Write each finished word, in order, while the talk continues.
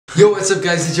Yo, what's up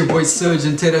guys, it's your boy SYRGE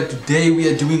and Terra. Today we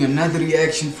are doing another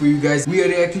reaction for you guys. We are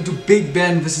reacting to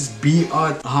BigBen vs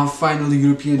B-Art, our final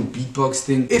European beatbox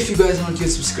thing. If you guys are not yet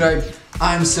subscribed,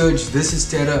 I'm SYRGE, this is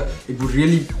Terra. It would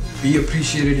really be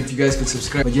appreciated if you guys could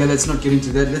subscribe. But yeah, let's not get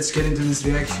into that, let's get into this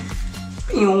reaction.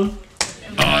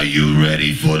 Are you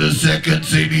ready for the second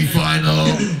semi-final?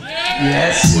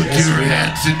 Yes. Put your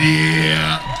hands in the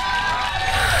air.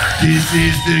 This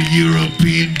is the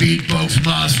European Beatbox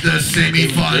Masters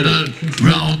semi-final,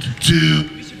 round 2.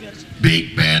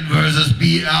 BigBen versus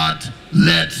B-Art.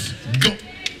 Let's go!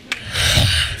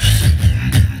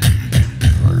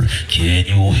 Can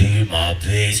you hear my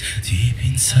bass deep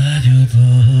inside your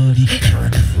body?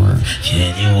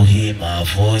 Can you hear my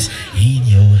voice in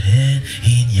your head,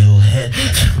 in your head?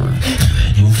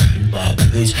 Can you feel my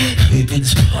bass deep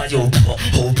inside your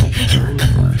body?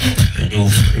 Can you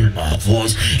feel my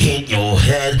voice in your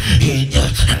head, in your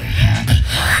head?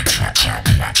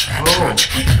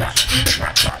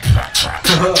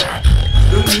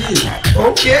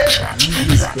 Okay.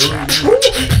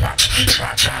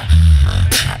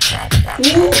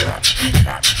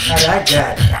 I like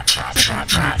that.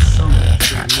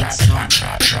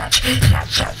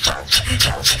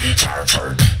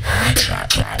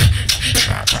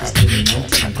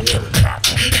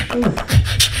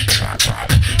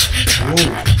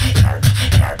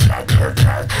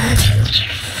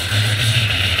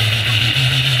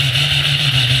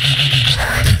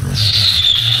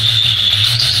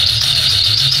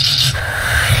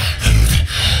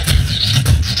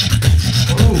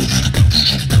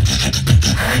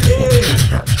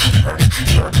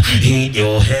 In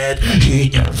your head,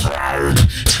 in your head.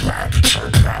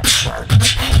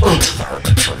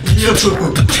 Yo,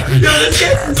 this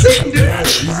guy's insane, dude.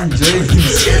 He's enjoying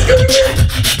this.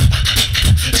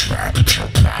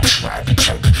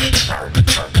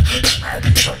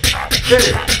 This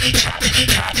guy's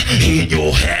in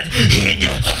your head, in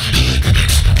your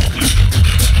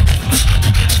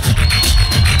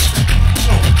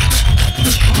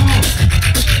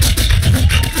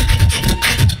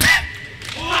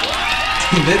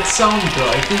that sound though,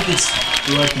 I think it's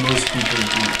what most people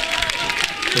do.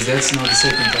 Because that's not the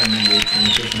second time we wait and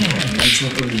the second time. It's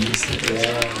not only listed.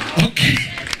 Yeah.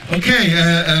 Okay,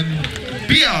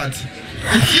 B-Art,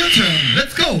 it's your turn,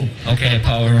 let's go! Okay,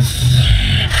 power.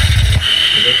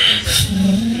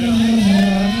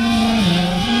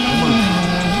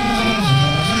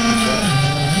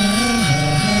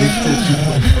 Victor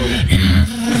 2.0.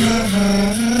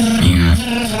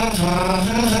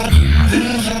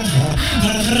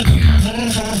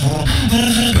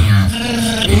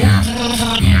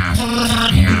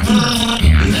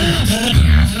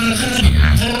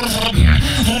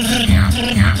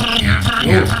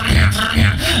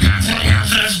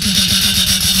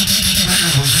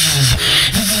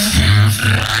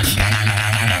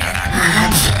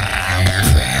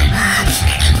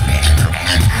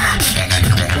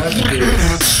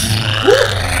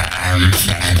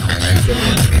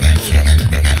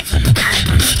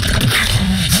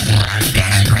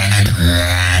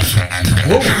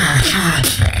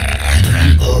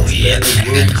 Oh yeah.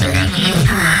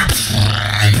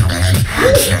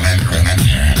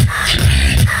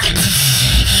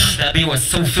 That beat was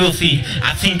so filthy.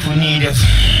 I think we need a...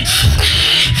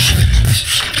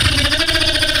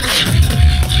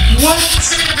 What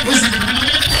was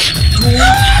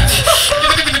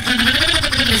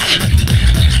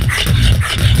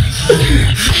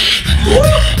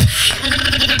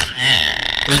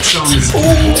that song is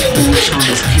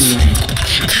killing me.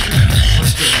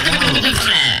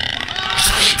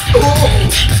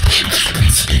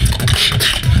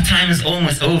 Time is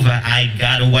almost over. I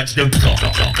gotta watch the...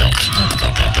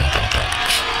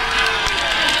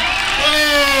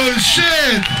 Oh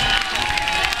shit!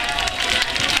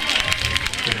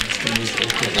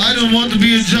 I don't want to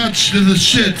be a judge, this is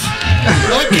shit.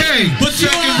 Okay,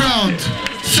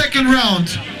 second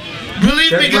round.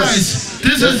 Believe me guys,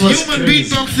 this is human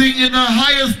beatboxing in the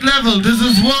highest level. This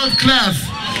is world class.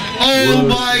 Oh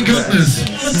my goodness.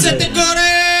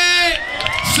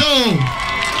 So,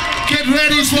 get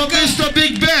ready for Mr.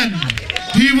 BigBen.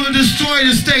 He will destroy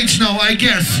the stage now, I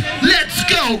guess. Let's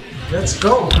go! Let's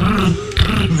go!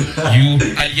 You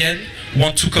alien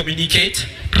want to communicate?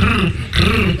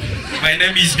 My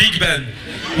name is BigBen.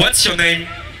 What's your name?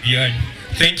 Yeah.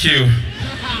 Thank you.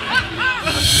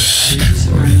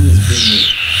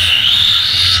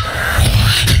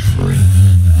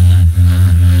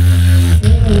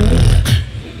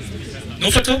 No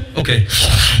photo? Okay.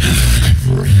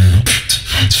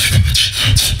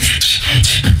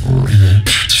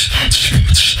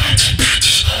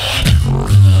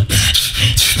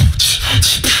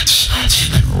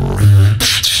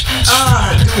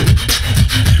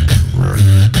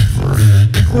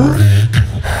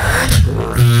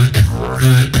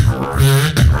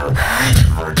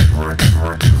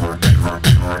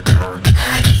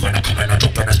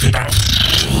 Me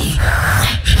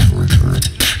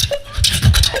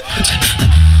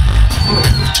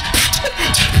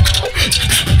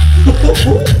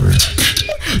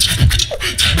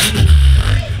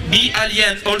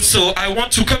alien also, I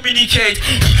want to communicate.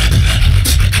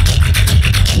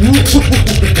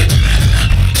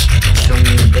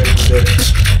 Coming back to that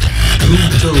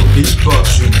brutal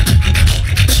beatboxing.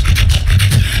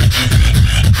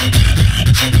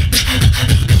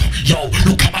 Yo,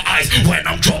 look at my eyes when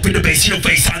I'm dropping the bass in your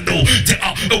face. I know they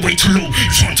are way too low.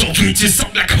 In front of it, you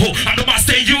sound like a hoe. I'm the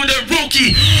master, you the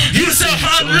rookie. You so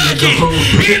unlucky.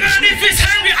 Even if it's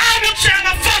hungry, I will share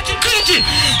my fucking cookie.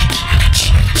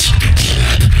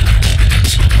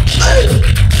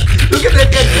 Look at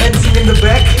that guy dancing in the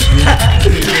back.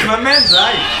 My man's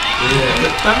right.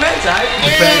 Yeah. My man's right.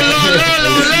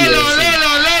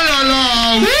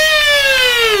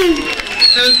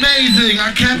 Amazing,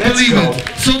 I can't believe it.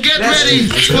 So get ready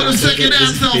for the second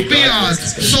answer of B-Art.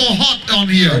 So hot on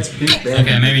here.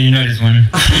 Okay, maybe you know this one.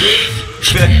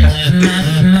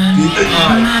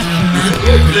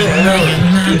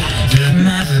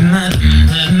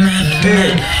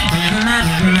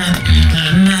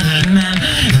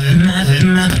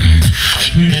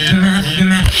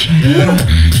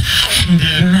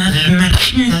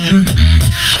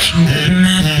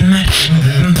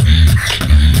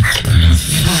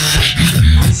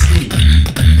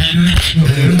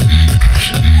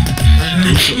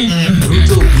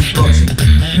 Brutal beatboxing.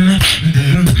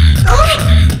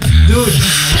 Dude.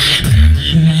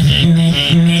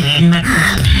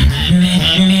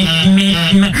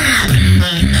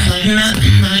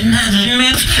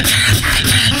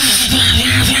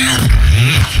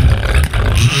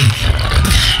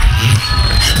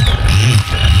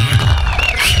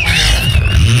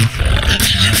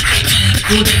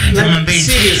 Like,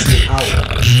 seriously, ow.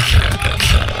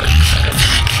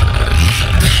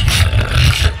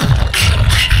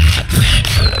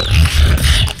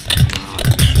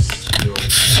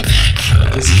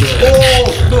 Oh,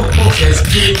 that's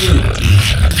killing me.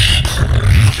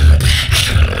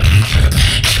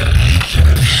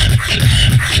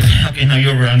 Okay, now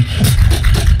your run.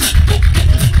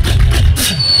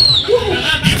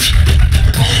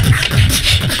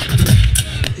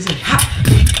 Is it hot?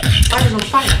 Fire's on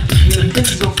fire. The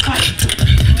place is on fire.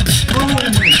 Oh my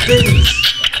goodness.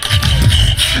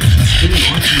 It's getting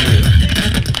hot in here.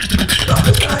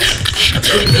 Oh, guys. It's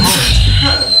getting hot.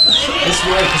 That's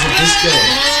why, because of this guy.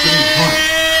 It's getting hot.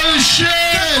 Oh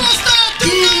shit! Do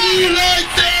you like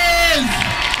this?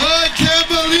 I can't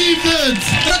believe it!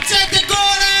 Facete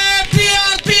con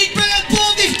B-Art, BigBen,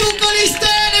 punti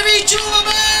tukoliste, ne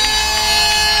vičujeme!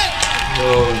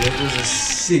 Whoa, that was a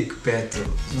sick battle.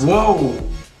 Whoa.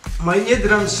 My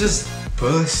eardrums just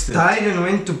Busted. died and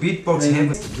went to beatbox heaven.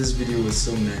 This video was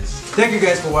so nice. Thank you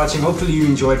guys for watching. Hopefully you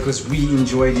enjoyed, because we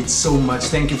enjoyed it so much.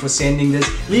 Thank you for sending this.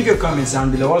 Leave your comments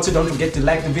down below. Also, don't forget to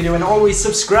like the video and always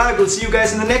subscribe. We'll see you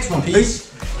guys in the next one. Peace.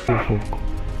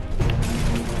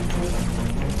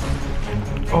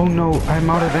 Oh no, I'm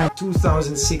out of that.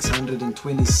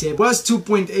 2,627 was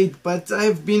 2.8, but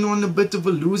I've been on a bit of a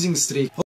losing streak.